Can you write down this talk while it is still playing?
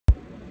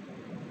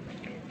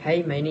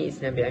Hi, my name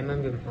is Nabil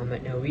AIMAN bin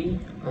Muhammad Nawi.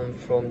 I'm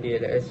from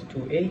DLS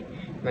 2A.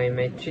 My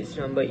matrix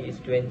number is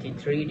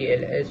 23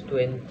 DLS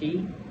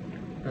 20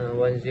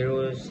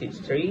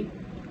 1063.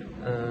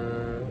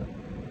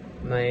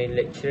 My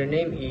lecturer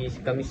name is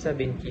Kamisa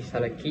binti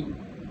Salaki.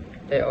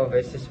 Type of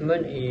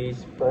assessment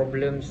is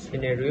problem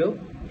scenario.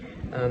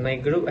 My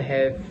group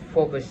have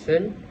 4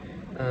 person.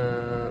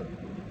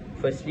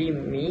 Firstly,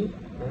 me,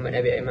 Muhammad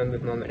Nabil AIMAN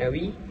bin Muhammad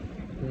Nawi.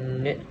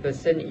 Next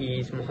person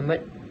is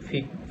Muhammad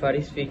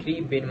FARIS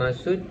FIKRI bin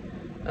Masud.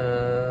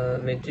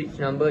 Matrix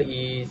number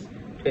is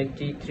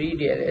 23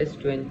 DLS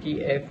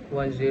 20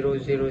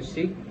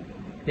 F1006.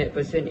 Next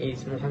person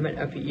is Muhammad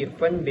Afiq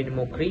Irfan bin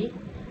Mokri.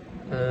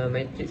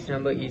 Matrix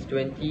number is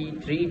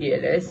 23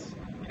 DLS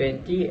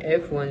 20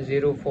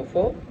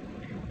 F1044.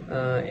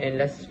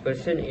 And last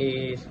person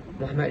is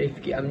Muhammad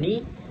RIFQI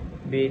AMNI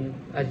bin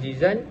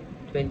Azizan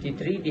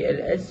 23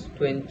 DLS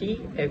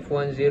 20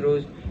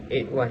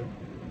 F1081.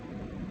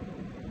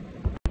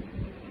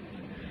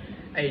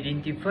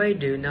 Identify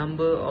the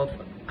number of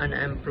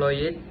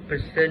unemployed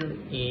person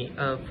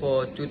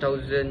for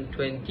 2020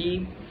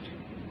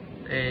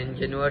 and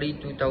January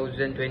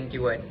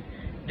 2021.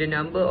 The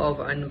number of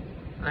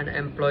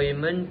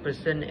unemployment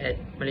person at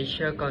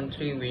Malaysia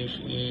country, which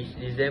is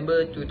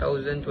December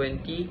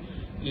 2020,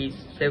 is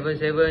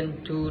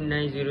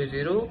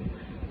 772900,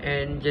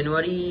 and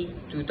January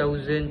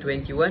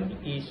 2021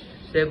 is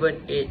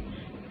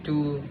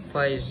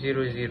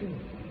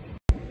 782500.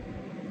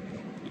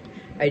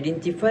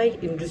 Identify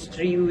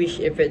industry which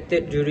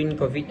affected during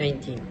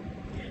COVID-19.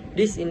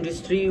 These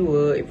industries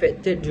were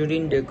affected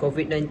during the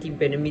COVID-19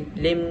 pandemic,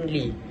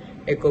 namely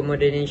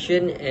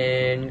accommodation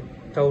and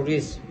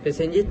tourist,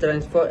 passenger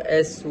transport,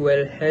 as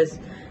well as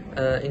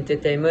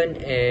entertainment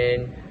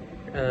and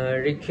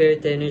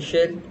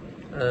recreational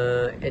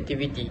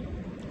activity.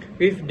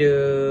 With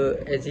the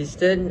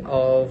existence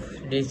of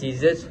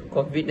diseases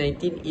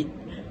COVID-19, it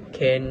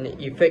can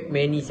affect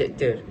many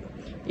sectors.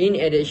 In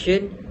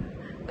addition,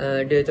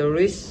 the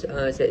tourist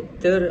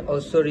sector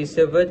also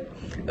received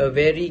a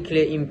very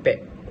clear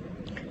impact.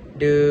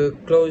 The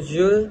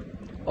closure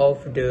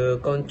of the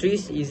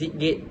country's exit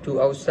gate to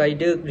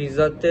outsiders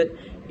resulted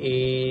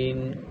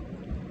in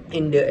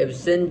the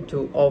absence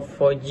of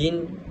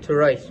foreign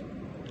tourists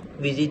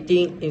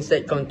visiting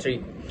inside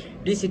country.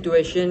 This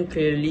situation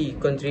clearly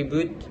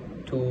contributes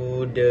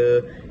to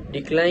the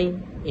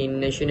decline in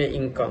national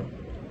income.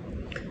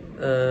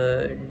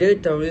 The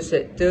tourist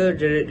sector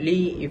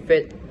directly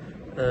affects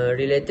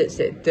related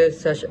sectors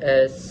such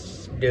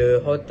as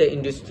the hotel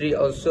industry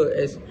also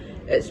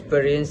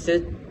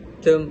experienced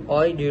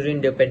turmoil during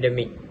the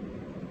pandemic.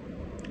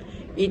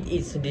 It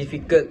is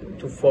difficult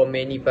for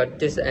many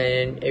parties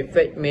and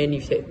affect many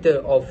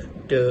sectors of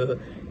the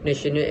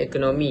national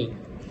economy,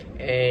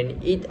 and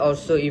it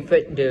also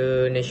affect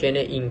the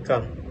national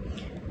income.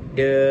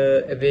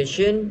 The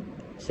aviation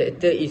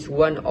sector is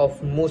one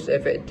of most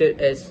affected,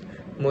 as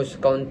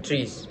most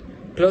countries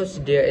close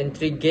their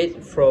entry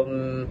gate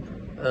from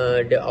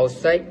the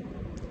outside.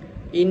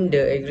 In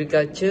the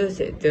agriculture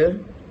sector,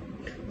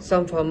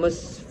 some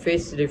farmers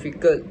face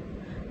difficult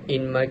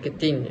in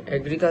marketing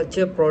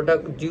agriculture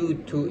product due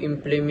to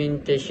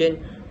implementation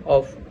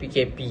of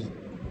PKP.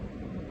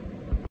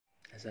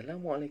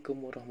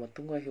 Assalamualaikum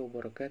warahmatullahi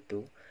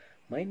wabarakatuh.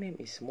 My name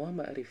is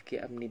Muhammad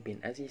RIFQI AMNI bin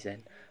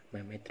Azizan.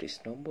 My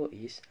matrix number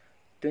is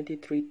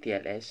 23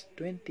 TLS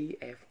 20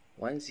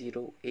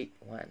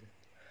 F1081.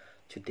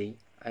 Today,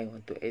 I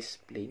want to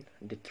explain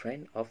the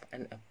trend of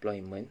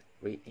unemployment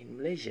rate in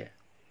Malaysia.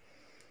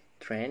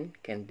 Trend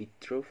can be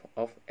thought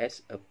of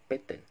as a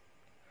pattern.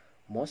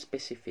 More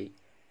specific,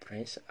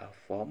 trends are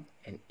formed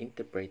and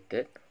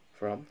interpreted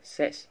from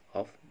sets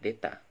of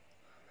data.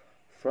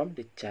 From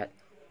the chart,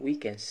 we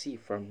can see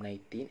from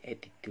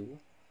 1982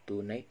 to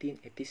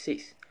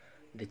 1986,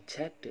 the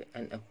chart the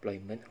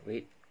unemployment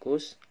rate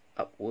goes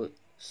upward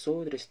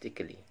so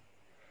drastically.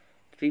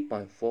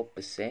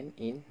 3.4%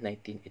 in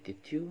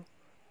 1982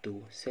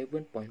 to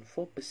 7.4%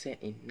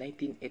 in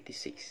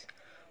 1986,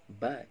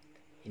 but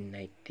in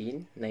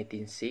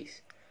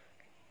 1996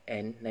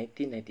 and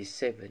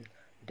 1997,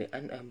 the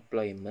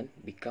unemployment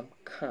became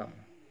calm.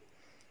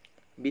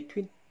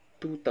 Between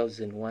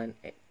 2001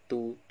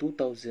 to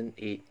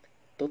 2008,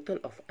 total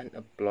of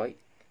unemployed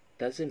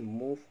doesn't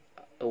move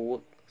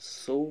upward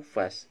so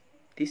fast.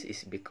 This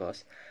is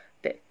because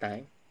that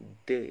time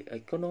the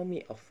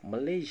economy of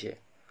Malaysia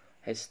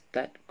has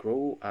started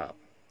grow up.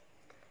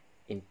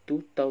 In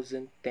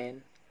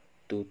 2010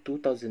 to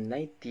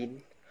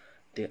 2019,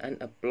 the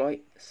unemployed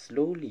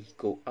slowly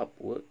go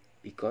upward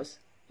because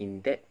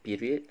in that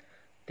period,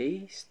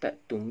 they start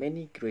to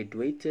many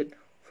graduated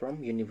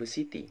from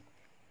university,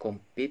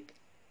 compete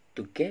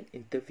to get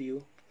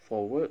interview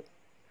for work.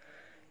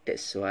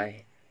 That's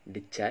why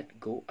the chart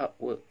go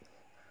upward,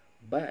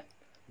 but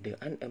the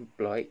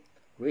unemployed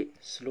rate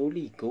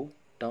slowly go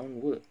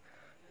downward,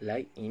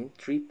 like in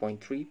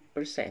 3.3%.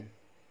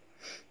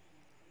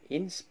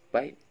 In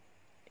spite,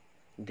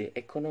 the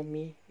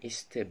economy is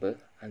stable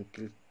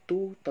until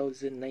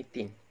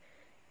 2019.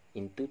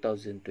 In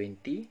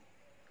 2020,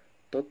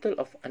 total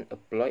of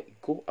unemployed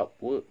go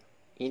upward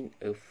in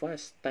a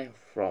fast time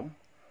from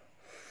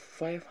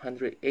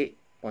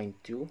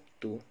 508.2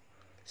 to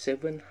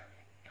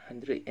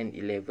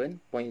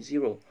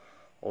 711.0.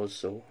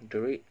 Also,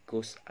 the rate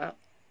goes up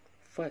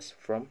fast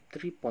from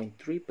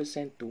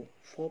 3.3% to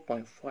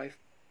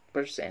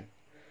 4.5%.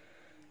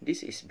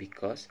 This is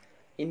because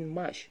in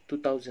March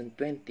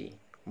 2020,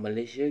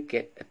 Malaysia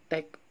get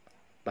attacked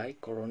by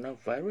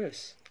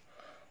coronavirus,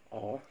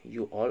 or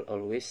you all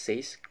always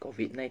says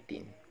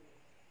COVID-19.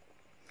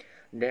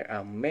 There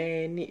are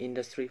many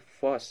industry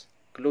forced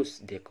close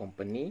their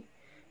company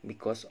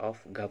because of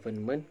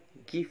government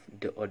give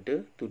the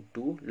order to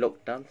do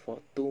lockdown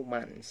for 2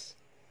 months.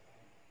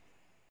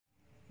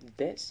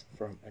 That's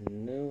from a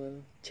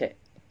annual chat.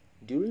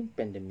 During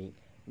pandemic,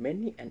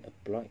 many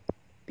unemployed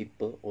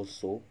people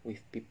also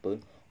with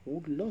people who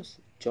lost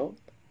job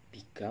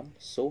become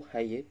so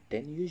higher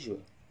than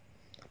usual.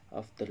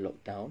 After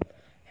lockdown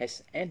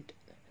has ended,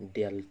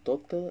 their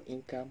total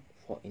income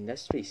for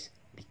industries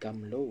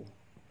become low.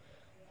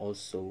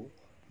 Also,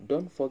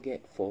 don't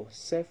forget for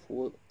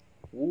self-work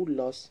who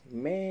lost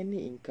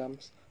many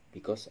incomes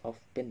because of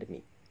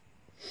pandemic.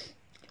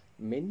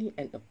 Many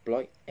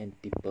unemployed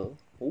and people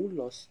who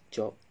lost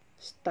job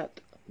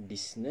start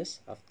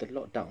business after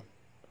lockdown.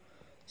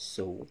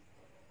 So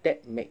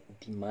that make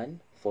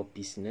demand for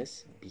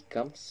business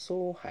become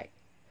so high.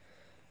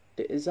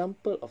 The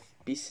example of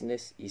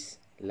business is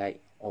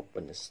like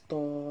open a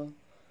store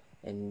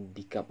and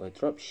become a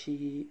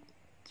dropship,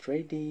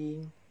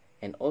 trading,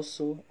 and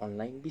also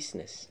online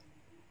business.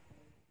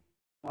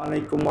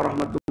 Assalamualaikum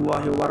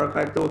warahmatullahi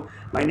wabarakatuh.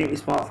 My name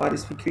is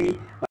FARIS FIKRI.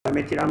 My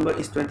matric number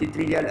is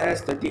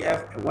 23DLS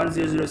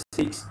 20F1006.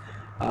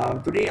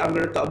 Today I'm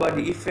going to talk about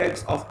the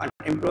effects of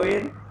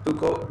unemployment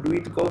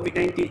due to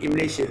COVID-19 in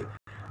Malaysia.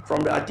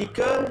 From the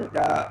article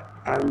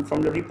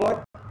from the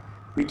report,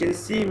 we can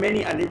see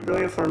many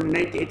unemployed from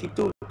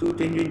 1982 to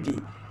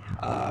 2020.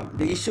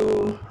 The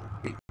issue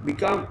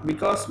become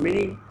because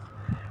there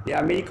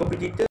are many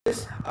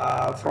competitors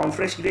from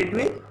fresh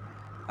graduate.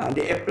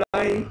 They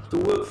apply to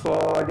work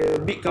for the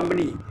big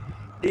company.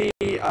 There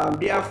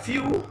are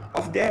few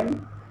of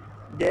them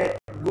that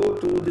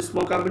go to the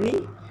small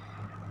company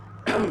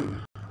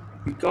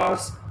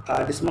because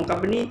the small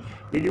company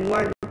they didn't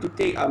want to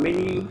take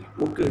many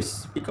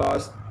workers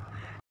because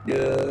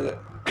the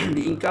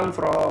the income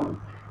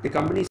from the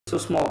company is so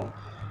small.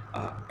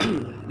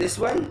 That's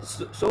why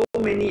so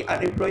many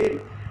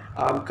unemployed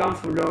come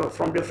from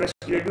the fresh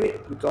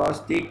graduate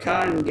because they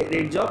can't get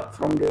a job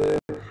from the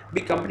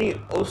big company,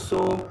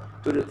 also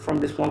from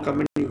the small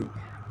company.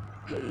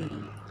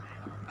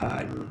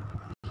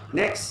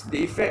 Next,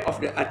 the effect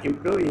of the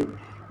unemployment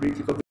due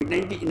to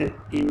COVID-19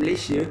 in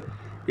Malaysia,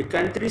 the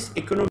country's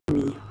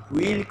economy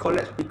will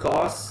collapse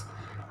because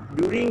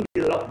during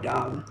the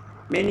lockdown,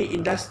 many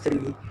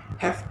industries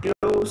have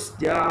closed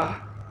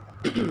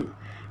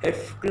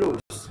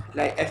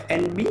like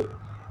F&B,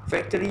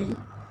 factory,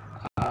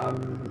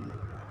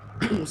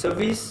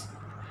 service,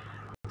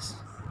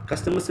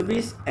 customer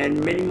service,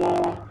 and many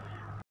more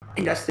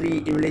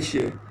industry in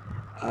Malaysia.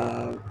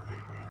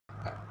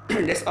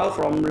 That's all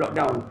from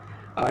lockdown.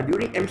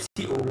 During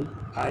MCO,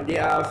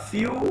 there are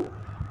few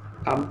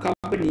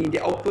company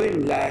that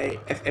open like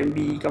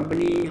F&B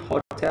company,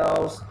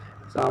 hotels,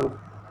 some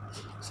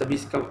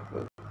service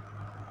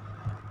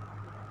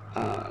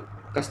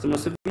customer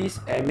service,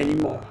 and many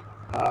more.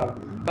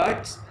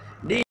 But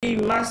they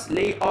must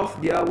lay off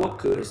their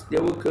workers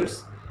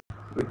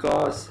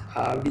because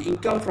the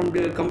income from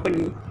the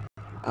company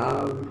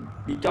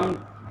become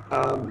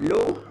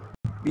low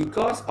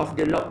because of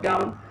the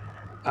lockdown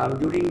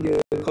during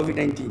the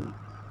COVID-19.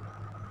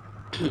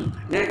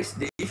 Next,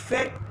 the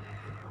effect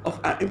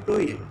of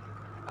unemployment.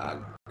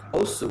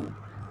 Also,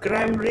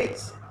 crime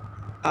rates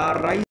are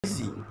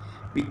rising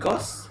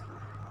because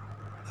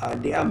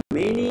there are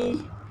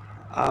many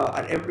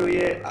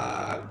unemployed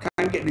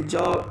can't get the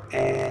job,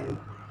 and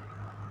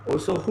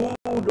also who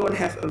don't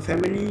have a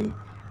family,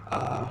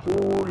 who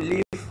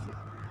live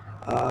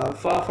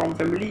far from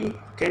family,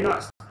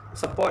 cannot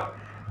support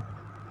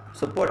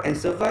and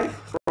survive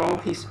from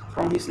his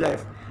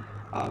life.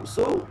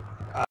 So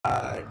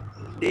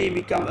they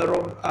become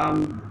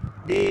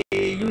they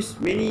use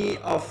many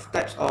of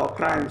types of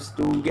crimes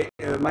to get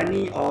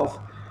money or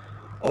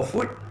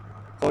food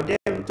for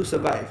them to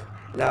survive,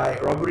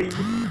 like robbery,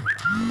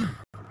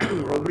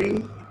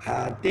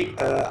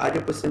 take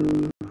other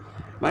person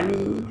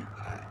money,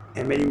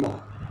 and many more.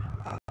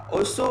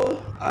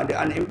 Also, the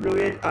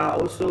unemployed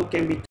also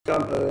can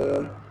become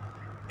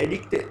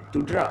addicted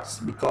to drugs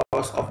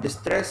because of the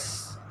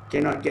stress,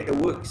 cannot get the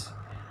works.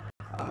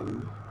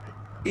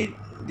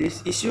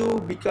 This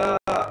issue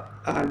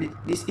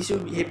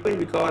happen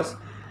because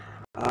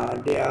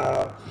they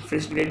are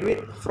fresh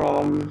graduate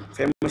from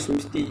famous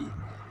university,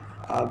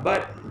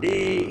 but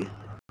they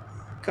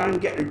can't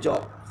get a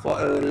job for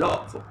a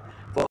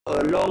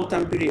long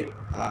time period.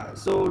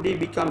 So they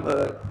become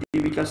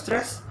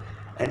stressed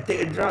and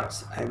take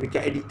drugs and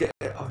become addicted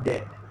of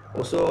that.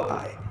 Also,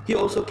 he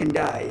also can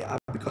die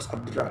because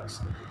of the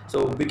drugs.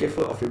 So be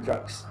careful of the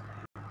drugs.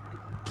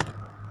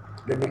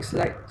 the next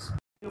slide.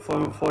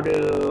 For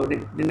the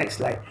next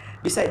slide.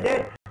 Beside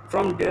that,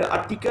 from the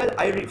article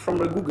I read from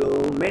the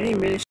Google, many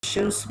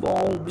Malaysian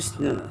small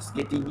business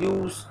getting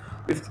used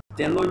with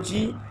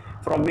technology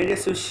from media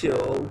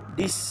social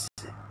this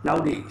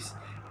nowadays.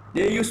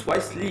 They use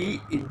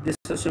wisely in the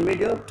social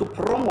media to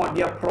promote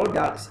their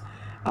products,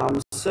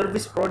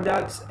 service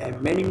products, and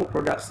many more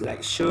products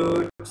like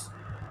shirts,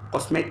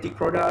 cosmetic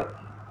product,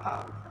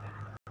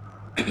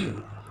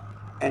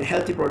 and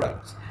healthy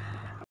products.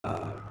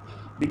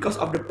 Because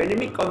of the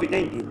pandemic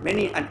COVID-19,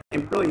 many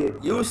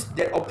unemployed use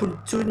that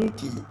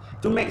opportunity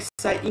to make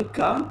side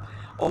income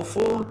or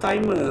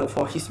full-timer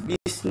for his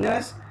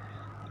business,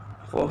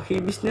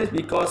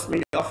 because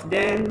many of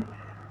them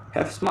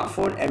have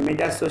smartphone and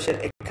media social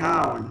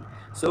account,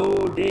 so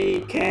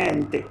they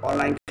can take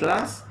online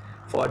class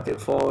for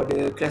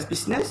the class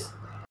business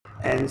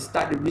and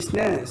start the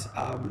business.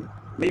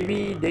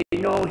 Maybe they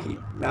know he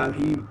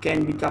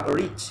can become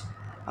rich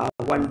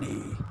one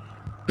day.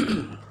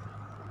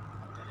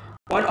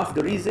 One of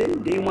the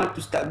reasons they want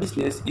to start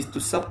business is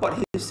to support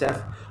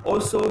himself,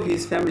 also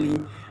his family,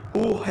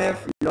 who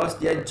have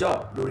lost their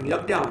job during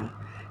lockdown.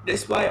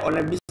 That's why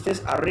online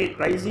business are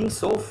rising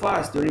so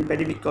fast during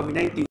pandemic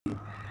COVID-19.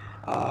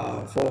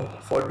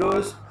 For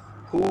those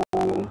who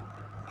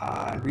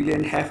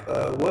didn't have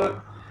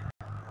work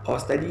or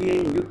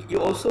studying, you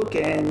also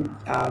can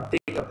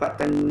take a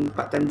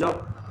part-time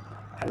job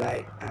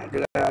like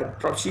the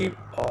dropship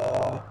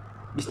or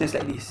business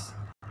like this.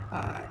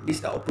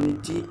 This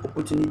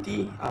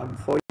opportunity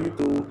for you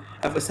to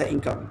have a side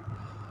income.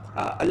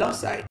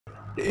 Alongside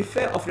the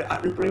effect of the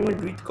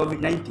unemployment due to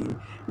COVID-19,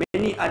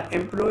 many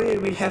unemployed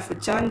will have a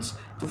chance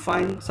to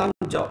find some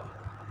job.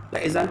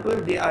 Like example,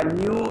 there are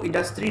new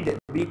industry that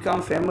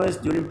become famous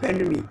during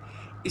pandemic.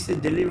 It's a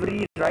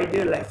delivery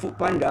rider like Food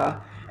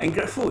Panda and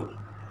GrabFood.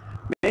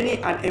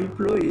 Many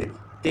unemployed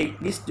take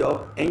this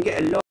job and get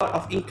a lot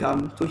of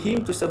income to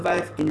him to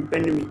survive in the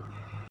pandemic.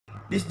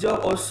 This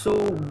job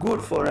also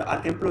good for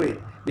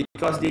unemployed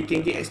because they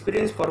can get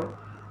experience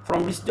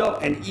from this job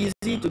and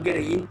easy to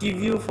get an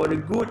interview for the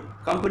good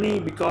company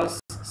because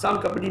some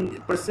company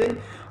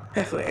person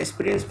have an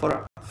experience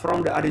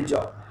from the other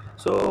job.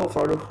 So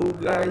for the who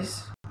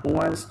guys who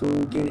wants to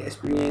gain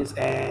experience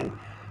and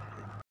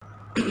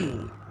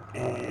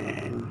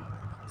and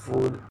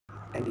food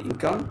and the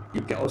income,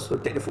 you can also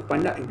take the Food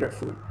Panda and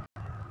GrabFood.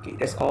 Okay,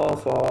 that's all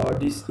for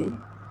this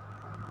thing.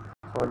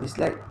 For this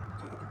slide.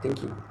 Okay, thank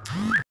you.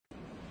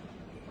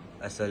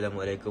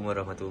 Assalamualaikum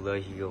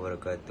warahmatullahi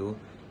wabarakatuh.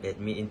 Let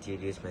me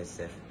introduce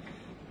myself.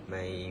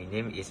 My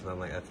name is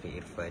Muhammad Afiq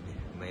Irfan.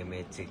 My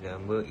matric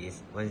number is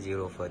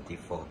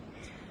 1044.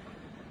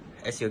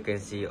 As you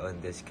can see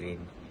on the screen,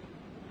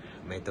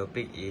 my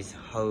topic is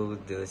how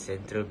the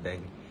central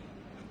bank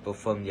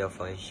perform their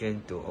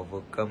function to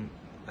overcome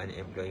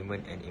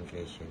unemployment and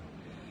inflation.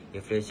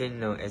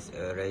 Inflation known as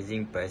a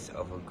rising price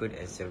of a good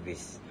and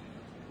service.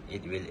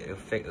 It will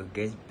affect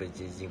against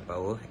purchasing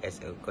power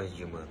as a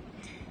consumer.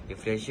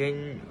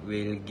 Inflation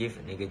will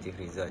give negative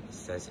results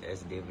such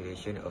as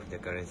devaluation of the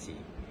currency.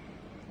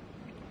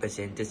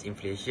 Percentage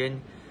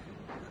inflation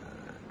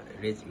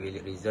rates will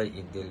result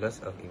in the loss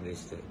of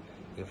investor.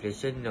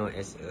 Inflation known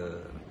as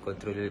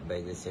controlled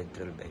by the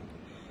central bank.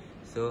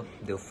 So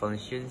the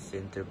function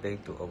central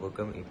bank to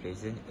overcome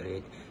inflation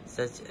rate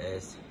such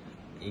as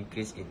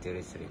increase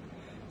interest rate.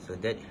 So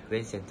that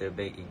when central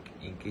bank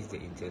increase the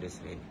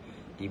interest rate,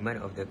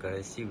 demand of the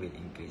currency will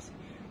increase.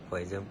 For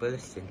example,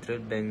 central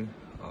bank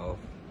of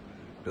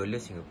dollar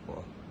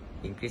Singapore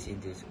increase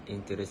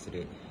interest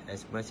rate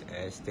as much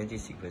as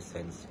 26%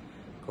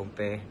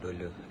 compare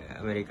dollar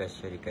Amerika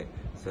Syarikat.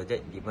 So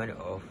that demand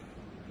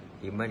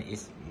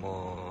is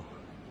more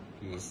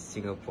is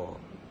Singapore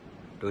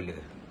dollar.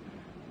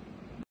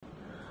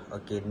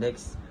 Okay,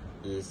 next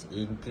is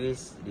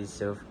increase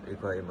reserve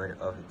requirement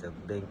of the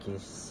banking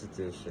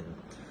situation.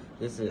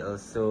 This is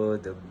also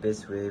the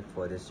best way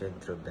for the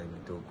central bank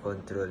to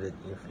control the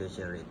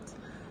inflation rates.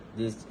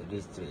 This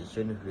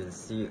restriction will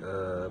see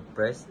a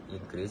price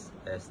increase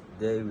as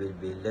there will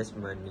be less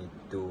money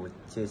to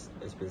chase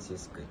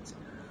expensive goods.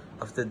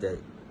 After that,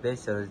 Bank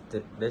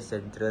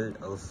Central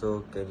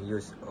also can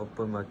use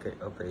open market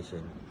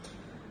operation.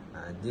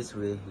 This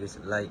way,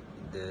 just like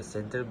the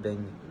central bank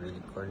will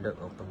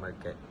conduct open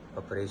market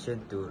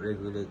operation to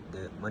regulate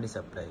the money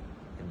supply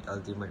and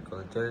ultimate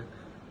control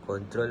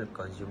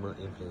consumer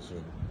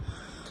inflation.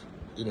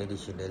 In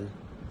addition,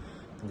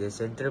 the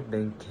central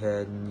bank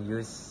can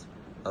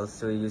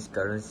also use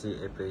currency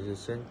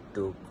appreciation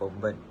to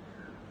combat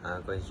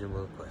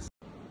consumer costs.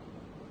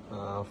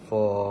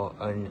 For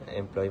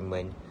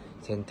unemployment,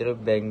 central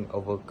bank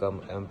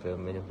overcome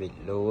unemployment with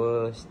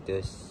lower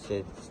the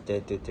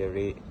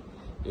statutory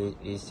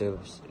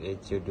reserves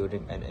ratio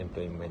during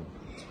unemployment.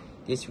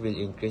 This will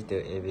increase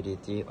the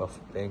ability of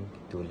bank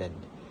to lend.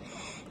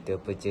 The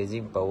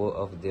purchasing power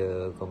of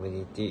the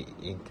community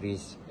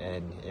increase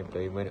and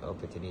employment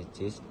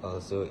opportunities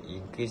also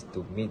increase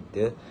to meet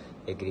the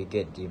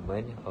aggregate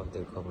demand of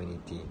the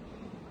community.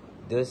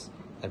 Thus,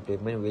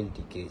 employment will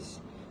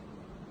decrease.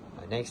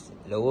 Next,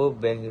 lower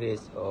bank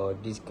rates or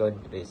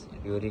discount rates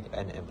during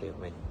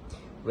unemployment.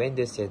 When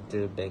the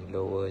central bank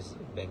lowers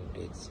bank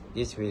rates,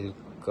 this will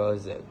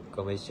cause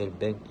commercial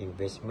bank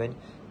investment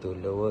to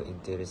lower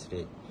interest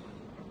rate.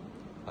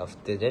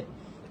 After that,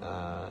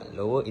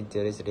 lower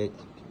interest rate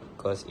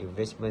cause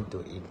investment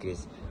to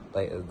increase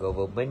by a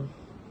government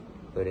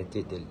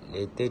guaranteed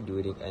later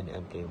during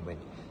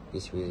unemployment.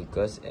 This will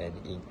cause an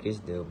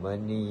increase the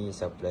money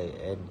supply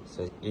and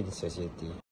in society.